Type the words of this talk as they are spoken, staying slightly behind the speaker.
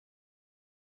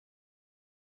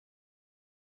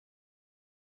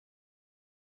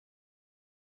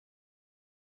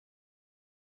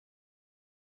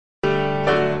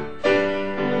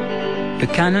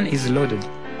cannon is loaded.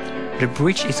 The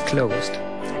breech is closed.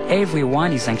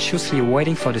 Everyone is anxiously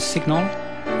waiting for the signal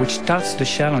which starts the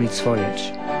shell on its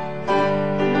voyage.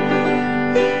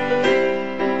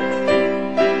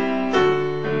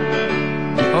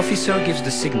 The officer gives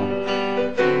the signal.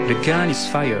 The gun is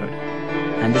fired,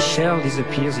 and the shell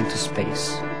disappears into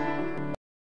space.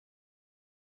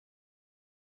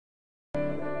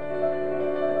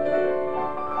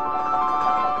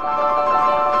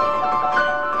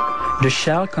 The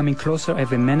shell coming closer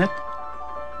every minute,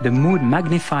 the moon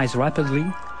magnifies rapidly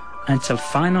until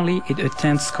finally it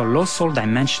attains colossal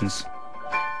dimensions.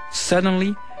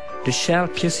 Suddenly, the shell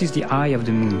pierces the eye of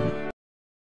the moon.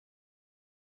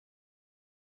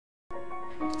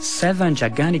 7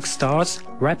 gigantic stars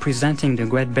representing the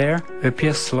Great Bear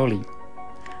appear slowly,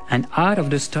 and out of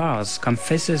the stars come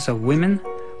faces of women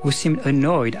who seem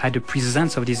annoyed at the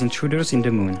presence of these intruders in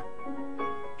the moon.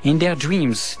 In their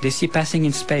dreams, they see passing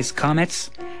in space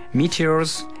comets,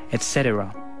 meteors,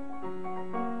 etc.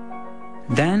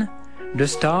 Then, the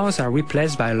stars are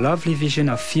replaced by a lovely vision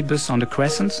of Phoebus on the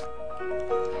crescent,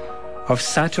 of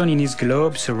Saturn in his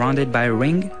globe surrounded by a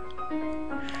ring,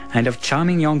 and of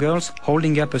charming young girls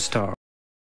holding up a star.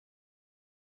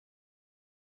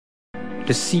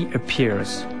 The sea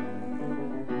appears.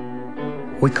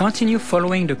 We continue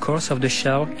following the course of the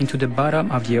shell into the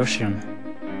bottom of the ocean.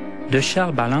 The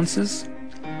shell balances,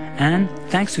 and,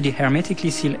 thanks to the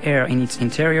hermetically sealed air in its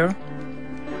interior,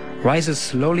 rises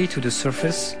slowly to the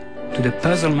surface to the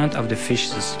puzzlement of the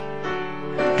fishes.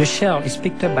 The shell is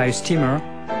picked up by a steamer,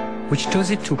 which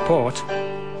tows it to port,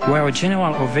 where a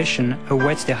general ovation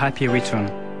awaits their happy return.